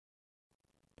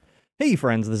Hey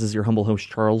friends, this is your humble host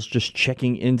Charles, just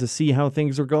checking in to see how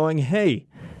things are going. Hey,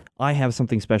 I have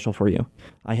something special for you.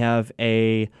 I have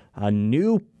a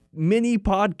new mini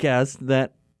podcast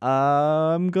that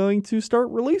I'm going to start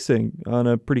releasing on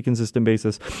a pretty consistent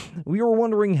basis. We were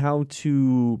wondering how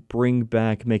to bring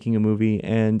back making a movie,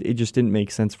 and it just didn't make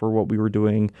sense for what we were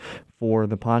doing for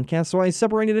the podcast, so I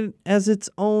separated it as its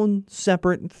own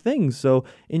separate thing. So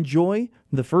enjoy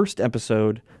the first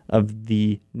episode of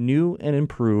the new and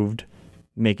improved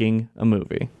Making a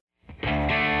Movie.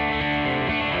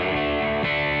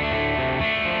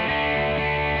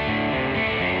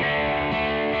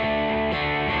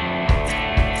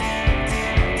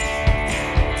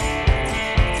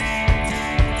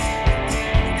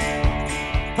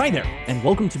 Hi there, and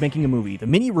welcome to Making a Movie, the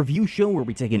mini review show where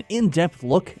we take an in-depth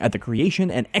look at the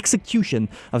creation and execution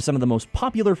of some of the most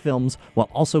popular films while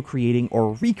also creating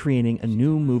or recreating a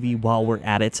new movie while we're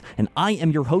at it. And I am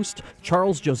your host,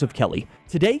 Charles Joseph Kelly.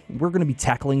 Today, we're going to be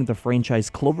tackling the franchise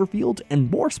Cloverfield, and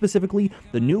more specifically,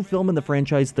 the new film in the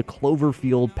franchise, The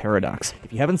Cloverfield Paradox.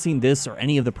 If you haven't seen this or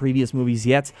any of the previous movies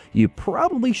yet, you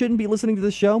probably shouldn't be listening to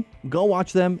this show. Go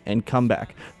watch them and come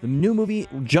back. The new movie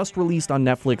just released on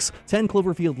Netflix, 10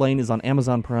 Cloverfield Lane is on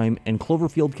Amazon Prime, and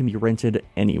Cloverfield can be rented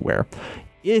anywhere.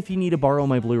 If you need to borrow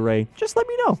my Blu-ray, just let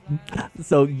me know.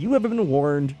 So you have been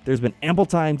warned. There's been ample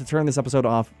time to turn this episode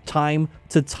off. Time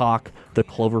to talk The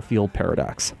Cloverfield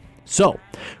Paradox. So,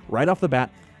 right off the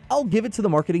bat, I'll give it to the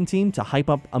marketing team to hype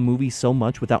up a movie so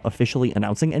much without officially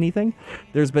announcing anything.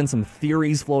 There's been some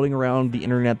theories floating around the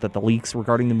internet that the leaks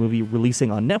regarding the movie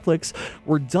releasing on Netflix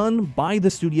were done by the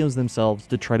studios themselves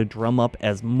to try to drum up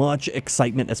as much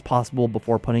excitement as possible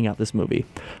before putting out this movie.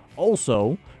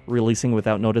 Also, releasing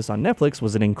without notice on Netflix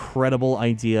was an incredible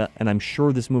idea, and I'm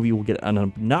sure this movie will get an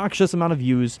obnoxious amount of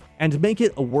views and make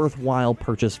it a worthwhile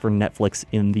purchase for Netflix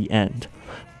in the end.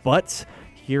 But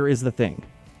here is the thing.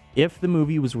 If the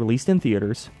movie was released in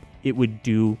theaters, it would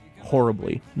do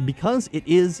horribly, because it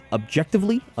is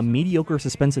objectively a mediocre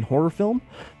suspense and horror film,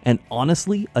 and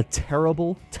honestly, a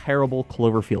terrible, terrible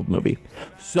Cloverfield movie.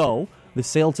 So, the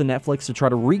sale to Netflix to try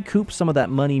to recoup some of that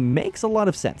money makes a lot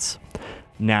of sense.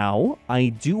 Now, I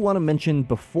do want to mention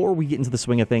before we get into the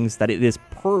swing of things that it is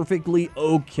perfectly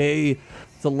okay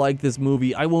to like this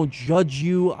movie. I won't judge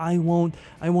you. I won't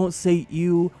say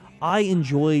you. I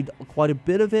enjoyed quite a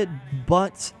bit of it,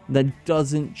 but that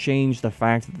doesn't change the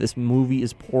fact that this movie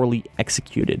is poorly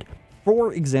executed.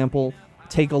 For example,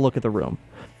 take a look at The Room.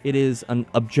 It is an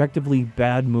objectively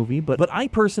bad movie, but I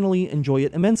personally enjoy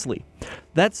it immensely.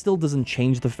 That still doesn't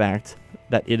change the fact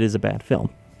that it is a bad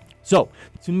film. So,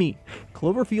 to me,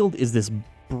 Cloverfield is this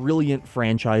brilliant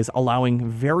franchise allowing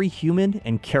very human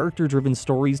and character-driven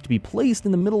stories to be placed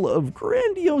in the middle of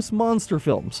grandiose monster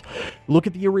films. Look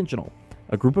at the original.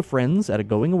 A group of friends at a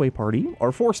going-away party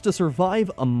are forced to survive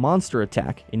a monster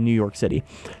attack in New York City.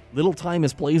 Little time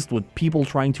is placed with people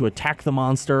trying to attack the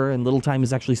monster, and little time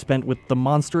is actually spent with the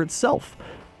monster itself.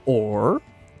 Or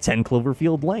 10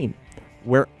 Cloverfield Lane,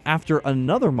 where after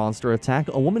another monster attack,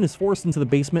 a woman is forced into the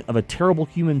basement of a terrible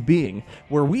human being,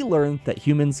 where we learn that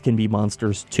humans can be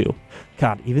monsters too.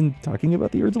 God, even talking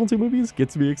about the original two movies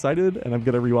gets me excited, and I'm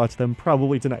gonna rewatch them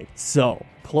probably tonight. So,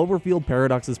 Cloverfield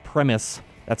Paradox's premise,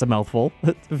 that's a mouthful,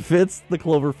 fits the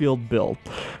Cloverfield bill.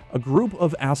 A group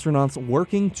of astronauts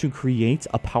working to create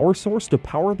a power source to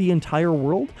power the entire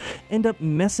world end up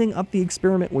messing up the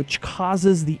experiment, which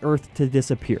causes the Earth to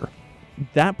disappear.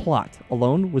 That plot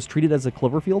alone was treated as a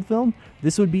Cloverfield film.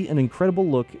 This would be an incredible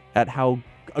look at how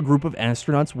a group of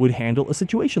astronauts would handle a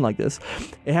situation like this.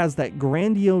 It has that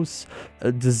grandiose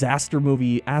disaster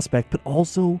movie aspect, but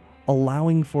also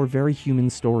allowing for very human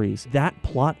stories. That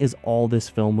plot is all this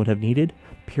film would have needed,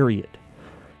 period.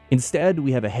 Instead,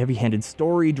 we have a heavy-handed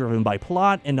story driven by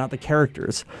plot and not the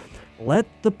characters. Let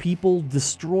the people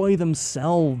destroy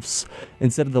themselves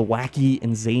instead of the wacky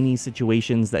and zany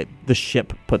situations that the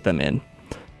ship put them in.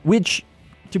 Which,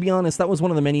 to be honest, that was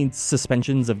one of the many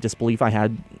suspensions of disbelief I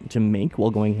had to make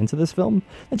while going into this film.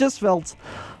 It just felt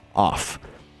off.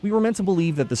 We were meant to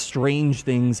believe that the strange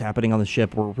things happening on the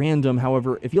ship were random.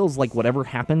 However, it feels like whatever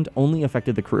happened only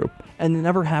affected the crew, and it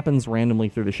never happens randomly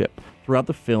through the ship. Throughout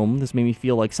the film, this made me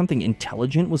feel like something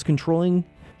intelligent was controlling,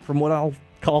 from what I'll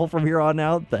call from here on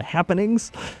out, the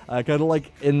happenings. Kind of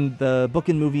like in the book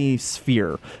and movie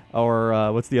Sphere,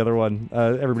 or what's the other one?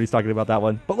 Everybody's talking about that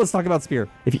one. But let's talk about Sphere.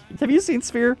 Have you seen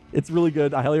Sphere? It's really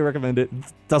good. I highly recommend it.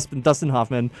 It's Dustin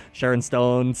Hoffman, Sharon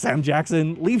Stone, Sam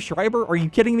Jackson, Liev Schreiber. Are you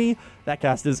kidding me? That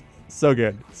cast is So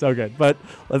good. So good. But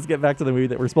let's get back to the movie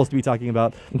that we're supposed to be talking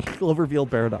about,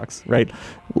 Cloverfield Paradox, right?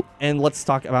 And let's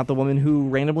talk about the woman who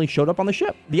randomly showed up on the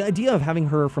ship. The idea of having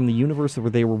her from the universe where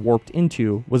they were warped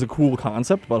into was a cool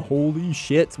concept, but holy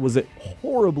shit, was it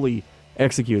horribly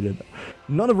executed.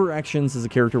 None of her actions as a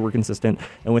character were consistent,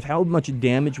 and with how much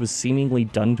damage was seemingly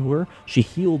done to her, she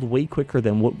healed way quicker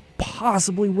than what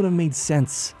possibly would have made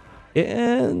sense.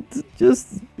 And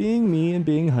just being me and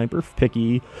being hyper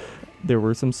picky, there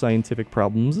were some scientific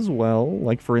problems as well.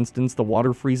 Like, for instance, the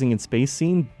water freezing in space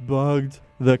scene bugged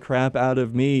the crap out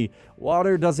of me.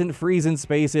 Water doesn't freeze in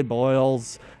space, it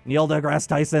boils. Neil deGrasse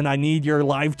Tyson, I need your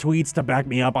live tweets to back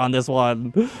me up on this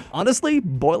one. Honestly,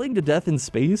 boiling to death in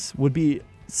space would be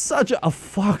such a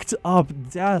fucked up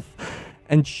death,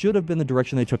 and should have been the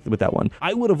direction they took with that one.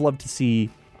 I would have loved to see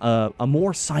a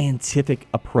more scientific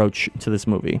approach to this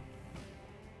movie.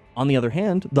 On the other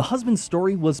hand, the husband's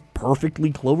story was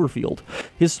perfectly Cloverfield.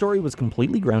 His story was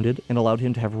completely grounded and allowed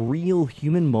him to have real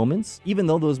human moments, even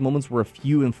though those moments were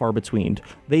few and far between.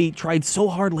 They tried so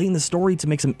hard late in the story to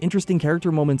make some interesting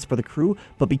character moments for the crew,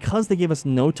 but because they gave us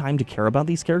no time to care about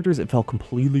these characters, it fell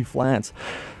completely flat.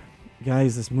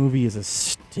 Guys, this movie is a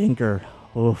stinker.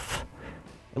 Oof.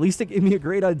 At least it gave me a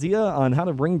great idea on how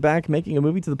to bring back making a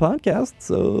movie to the podcast,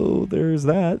 so there's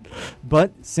that.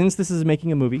 But since this is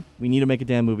making a movie, we need to make a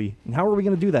damn movie. And how are we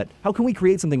going to do that? How can we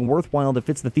create something worthwhile that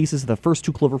fits the thesis of the first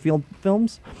two Cloverfield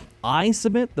films? I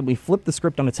submit that we flip the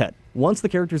script on its head. Once the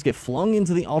characters get flung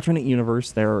into the alternate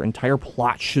universe, their entire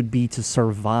plot should be to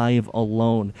survive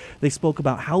alone. They spoke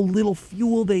about how little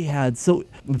fuel they had, so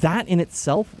that in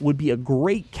itself would be a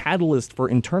great catalyst for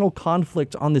internal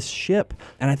conflict on this ship.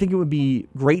 And I think it would be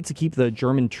great to keep the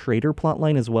German traitor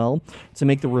plotline as well, to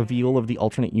make the reveal of the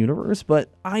alternate universe, but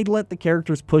I'd let the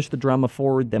characters push the drama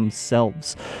forward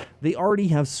themselves. They already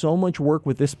have so much work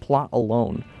with this plot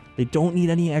alone. They don't need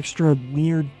any extra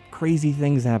weird, crazy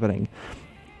things happening.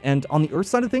 And on the Earth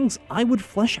side of things, I would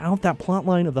flesh out that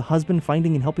plotline of the husband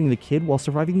finding and helping the kid while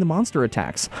surviving the monster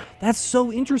attacks. That's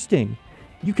so interesting.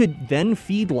 You could then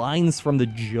feed lines from the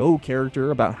Joe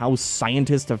character about how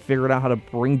scientists have figured out how to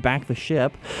bring back the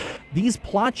ship. These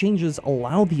plot changes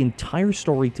allow the entire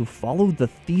story to follow the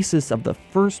thesis of the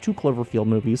first two Cloverfield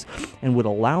movies and would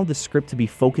allow the script to be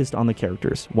focused on the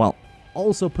characters, while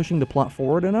also pushing the plot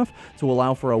forward enough to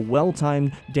allow for a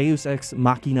well-timed Deus Ex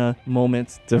Machina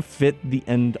moment to fit the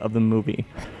end of the movie.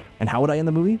 And how would I end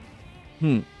the movie?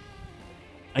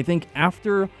 I think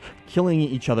after killing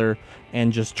each other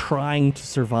and just trying to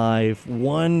survive,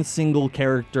 one single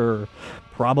character,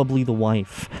 probably the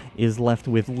wife, is left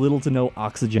with little to no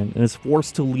oxygen and is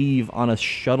forced to leave on a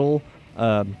shuttle.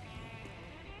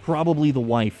 Probably the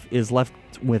wife is left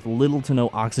with little to no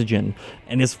oxygen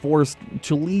and is forced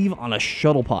to leave on a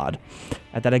shuttle pod.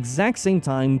 At that exact same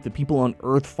time, the people on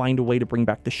Earth find a way to bring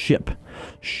back the ship.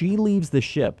 She leaves the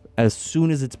ship as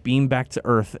soon as it's beamed back to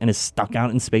Earth and is stuck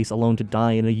out in space alone to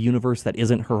die in a universe that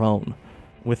isn't her own.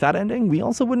 With that ending, we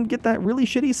also wouldn't get that really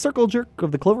shitty circle jerk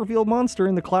of the Cloverfield monster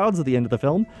in the clouds at the end of the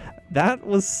film. That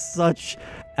was such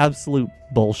absolute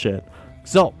bullshit.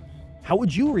 So, how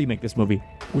would you remake this movie?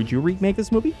 Would you remake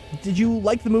this movie? Did you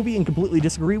like the movie and completely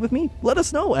disagree with me? Let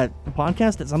us know at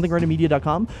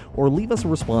podcast@somethingwritedmedia.com or leave us a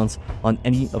response on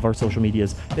any of our social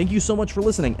medias. Thank you so much for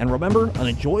listening, and remember, an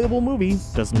enjoyable movie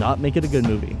does not make it a good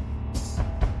movie.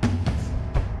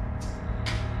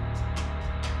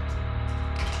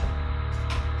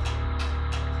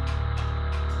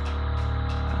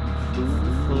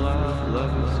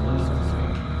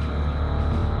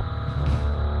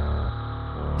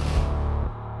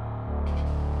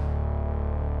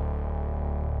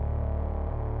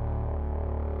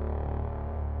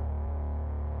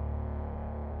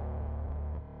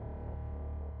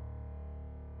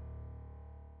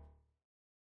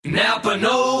 Napa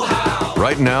know-how.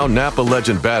 Right now, Napa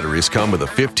Legend batteries come with a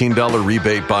 $15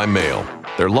 rebate by mail.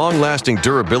 Their long-lasting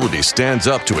durability stands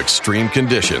up to extreme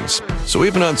conditions. So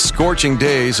even on scorching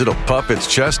days, it'll puff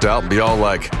its chest out and be all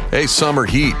like, hey, summer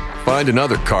heat, find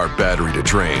another car battery to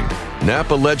drain.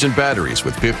 Napa Legend batteries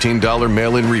with $15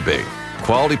 mail-in rebate.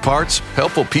 Quality parts,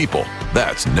 helpful people.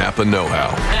 That's Napa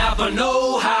know-how. Napa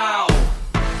know-how.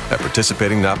 At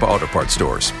participating Napa Auto Parts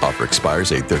stores. Offer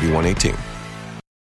expires 8/31/18.